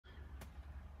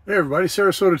Hey everybody,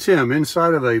 Sarasota Tim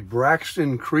inside of a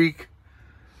Braxton Creek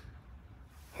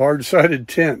hard-sided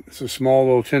tent. It's a small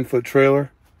little 10-foot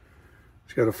trailer.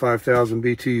 It's got a 5,000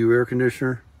 BTU air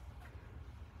conditioner,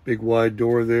 big wide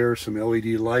door there, some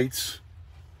LED lights,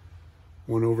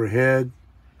 one overhead.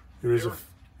 There's a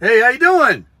hey, how you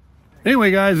doing? Anyway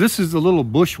guys, this is the little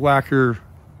Bushwhacker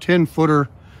 10-footer,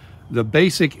 the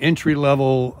basic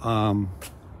entry-level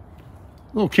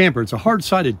little camper. It's a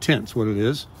hard-sided tent, is what it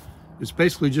is. It's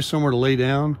basically just somewhere to lay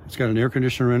down. It's got an air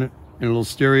conditioner in it and a little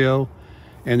stereo,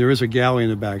 and there is a galley in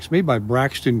the back. It's made by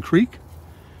Braxton Creek,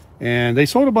 and they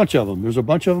sold a bunch of them. There's a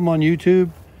bunch of them on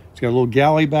YouTube. It's got a little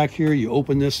galley back here. You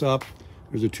open this up.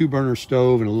 There's a 2-burner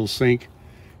stove and a little sink.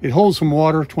 It holds some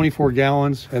water, 24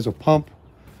 gallons, has a pump,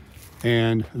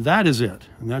 and that is it.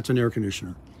 And that's an air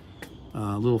conditioner,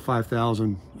 a little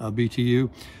 5,000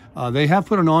 BTU. They have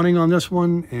put an awning on this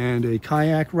one and a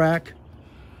kayak rack.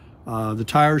 The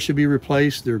tires should be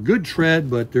replaced. They're good tread,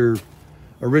 but they're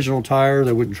original tires.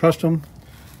 I wouldn't trust them.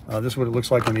 This is what it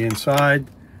looks like on the inside.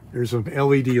 There's some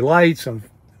LED lights,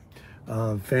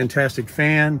 a fantastic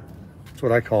fan. That's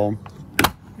what I call them.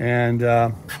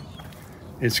 And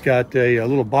it's got a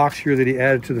little box here that he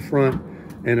added to the front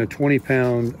and a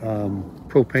 20-pound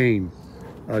propane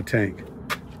tank.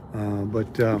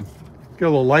 Got a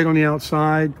little light on the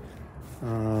outside.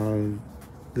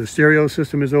 The stereo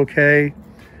system is okay.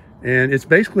 And it's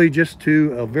basically just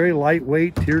a very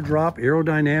lightweight teardrop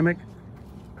aerodynamic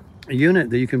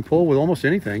unit that you can pull with almost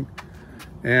anything.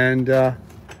 And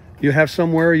you have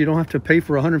somewhere you don't have to pay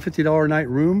for a $150 a night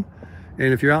room.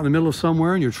 And if you're out in the middle of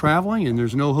somewhere and you're traveling and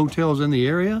there's no hotels in the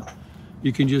area,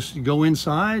 you can just go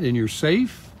inside and you're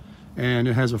safe. And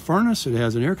it has a furnace, it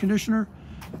has an air conditioner,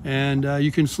 and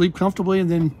you can sleep comfortably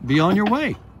and then be on your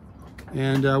way.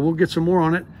 And we'll get some more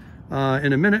on it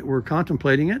in a minute. We're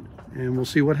contemplating it, and we'll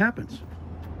see what happens.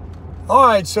 All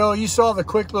right, so you saw the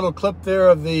quick little clip there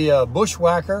of the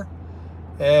Bushwhacker,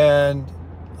 and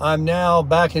I'm now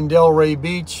back in Delray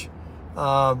Beach.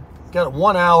 Got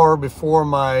 1 hour before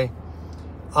my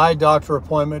eye doctor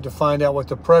appointment to find out what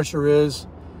the pressure is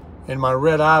in my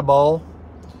red eyeball.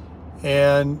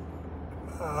 And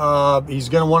he's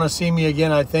going to want to see me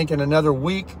again, I think, in another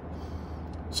week.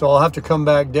 So I'll have to come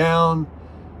back down,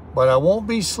 but I won't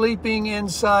be sleeping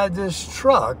inside this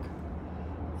truck.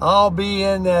 I'll be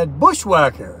in that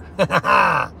Bushwhacker.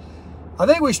 I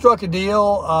think we struck a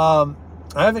deal.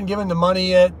 I haven't given the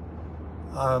money yet.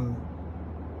 I'm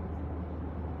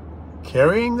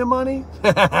carrying the money.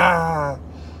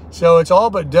 So it's all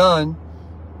but done.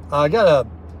 I got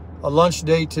a lunch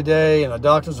date today and a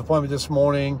doctor's appointment this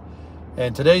morning.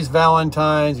 And today's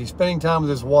Valentine's. He's spending time with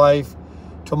his wife.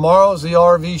 Tomorrow's the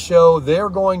RV show. They're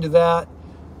going to that.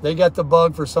 They got the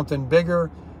bug for something bigger,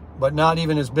 but not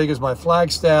even as big as my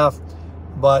Flagstaff.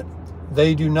 But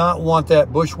they do not want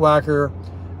that Bushwhacker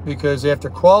because they have to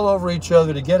crawl over each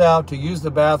other to get out to use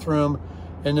the bathroom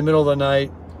in the middle of the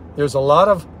night. There's a lot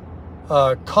of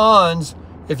cons,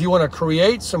 if you want to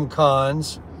create some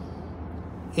cons,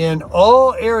 in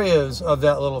all areas of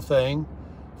that little thing,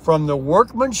 from the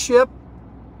workmanship.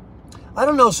 I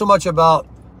don't know so much about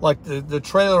like the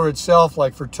trailer itself,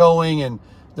 like for towing and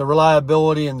the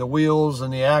reliability and the wheels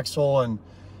and the axle and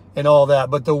all that,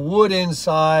 but the wood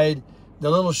inside, the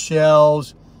little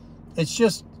shelves, it's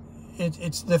just,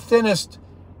 it's the thinnest,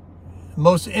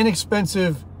 most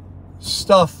inexpensive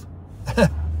stuff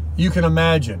you can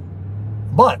imagine.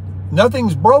 But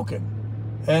nothing's broken.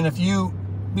 And if you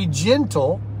be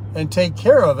gentle and take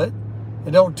care of it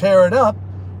and don't tear it up,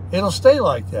 it'll stay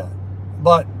like that.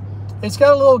 But it's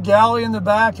got a little galley in the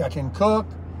back. I can cook,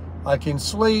 I can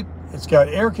sleep. It's got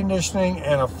air conditioning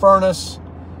and a furnace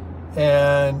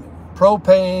and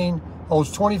propane,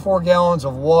 holds 24 gallons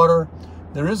of water.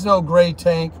 There is no gray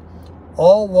tank.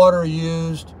 All water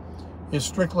used is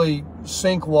strictly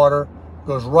sink water,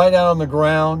 goes right out on the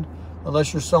ground.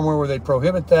 Unless you're somewhere where they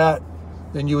prohibit that,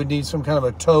 then you would need some kind of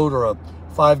a tote or a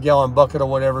 5-gallon bucket or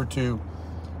whatever to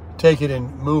take it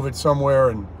and move it somewhere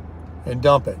and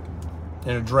dump it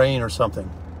in a drain or something.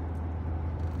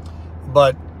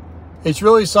 But it's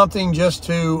really something just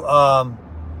to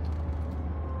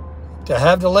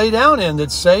have to lay down in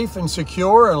that's safe and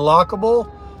secure and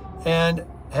lockable and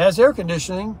has air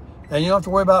conditioning, and you don't have to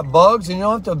worry about bugs and you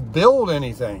don't have to build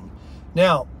anything.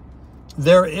 Now,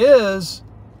 there is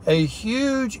a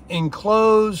huge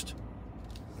enclosed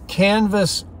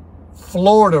canvas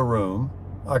Florida room,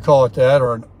 I call it that,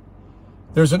 or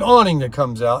there's an awning that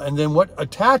comes out, and then what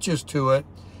attaches to it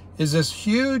is this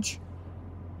huge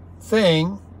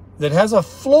thing that has a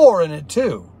floor in it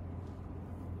too,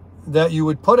 that you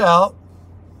would put out,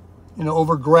 you know,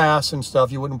 over grass and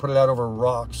stuff. You wouldn't put it out over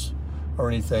rocks or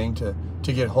anything to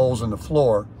get holes in the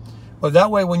floor. But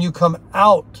that way, when you come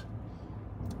out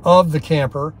of the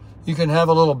camper, you can have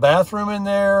a little bathroom in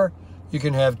there. You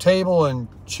can have table and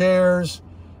chairs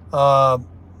to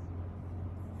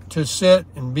sit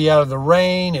and be out of the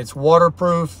rain. It's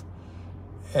waterproof,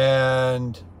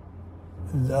 and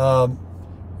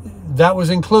that was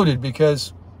included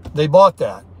because they bought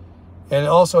that. And it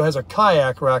also has a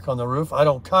kayak rack on the roof. I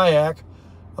don't kayak,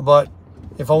 but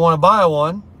if I want to buy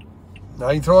one,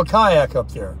 I can throw a kayak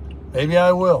up there. Maybe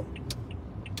I will.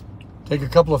 Take a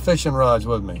couple of fishing rods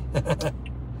with me.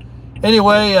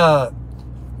 Anyway,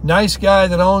 nice guy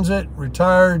that owns it,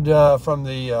 retired from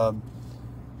the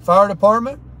fire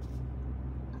department,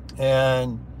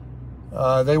 and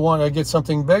they want to get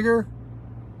something bigger.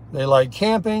 They like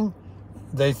camping.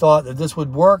 They thought that this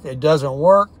would work. It doesn't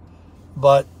work,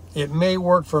 but it may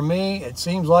work for me. It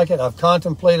seems like it. I've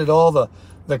contemplated all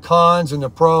the cons and the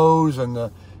pros and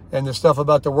the stuff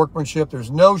about the workmanship.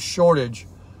 There's no shortage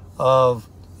of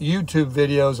YouTube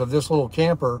videos of this little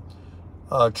camper,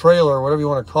 trailer, whatever you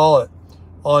want to call it,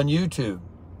 on YouTube.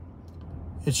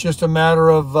 It's just a matter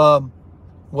of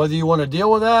whether you want to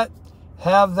deal with that,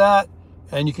 have that,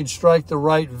 and you can strike the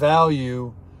right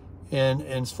value in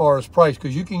as far as price,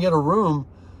 because you can get a room,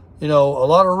 a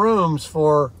lot of rooms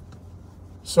for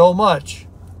so much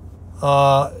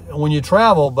when you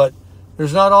travel, but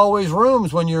there's not always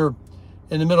rooms when you're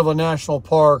in the middle of a national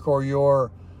park, or you're,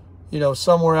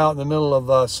 somewhere out in the middle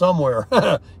of somewhere,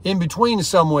 in between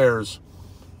somewheres.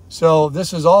 So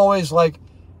this is always like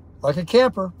a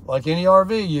camper, like any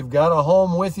RV. You've got a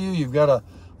home with you. You've got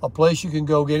a place you can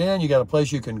go get in. You got a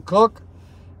place you can cook,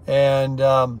 and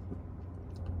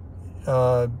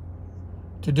to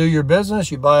do your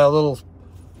business, you buy a little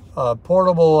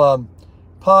portable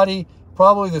potty.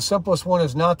 Probably the simplest one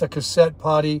is not the cassette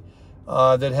potty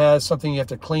that has something you have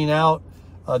to clean out.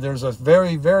 There's a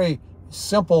very, very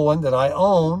simple one that I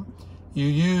own. You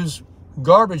use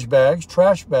garbage bags,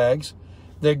 trash bags,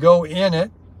 that go in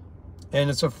it, and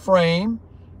it's a frame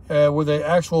with an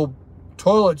actual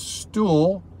toilet seat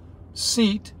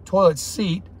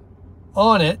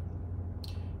on it,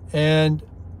 and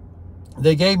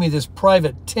they gave me this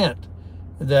private tent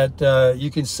that you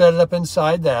can set it up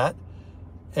inside that.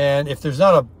 And if there's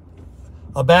not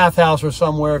a bathhouse or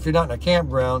somewhere, if you're not in a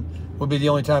campground, would be the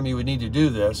only time you would need to do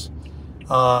this.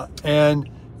 And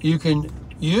you can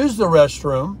use the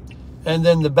restroom, and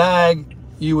then the bag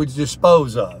you would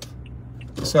dispose of.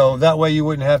 So that way you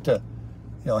wouldn't have to,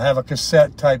 have a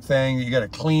cassette type thing that you got to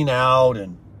clean out,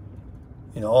 and,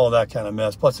 all that kind of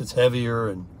mess. Plus it's heavier.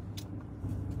 And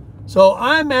so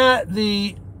I'm at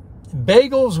the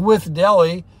Bagels with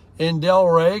Deli in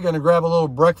Delray, going to grab a little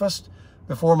breakfast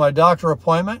before my doctor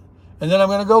appointment, and then I'm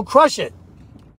going to go crush it.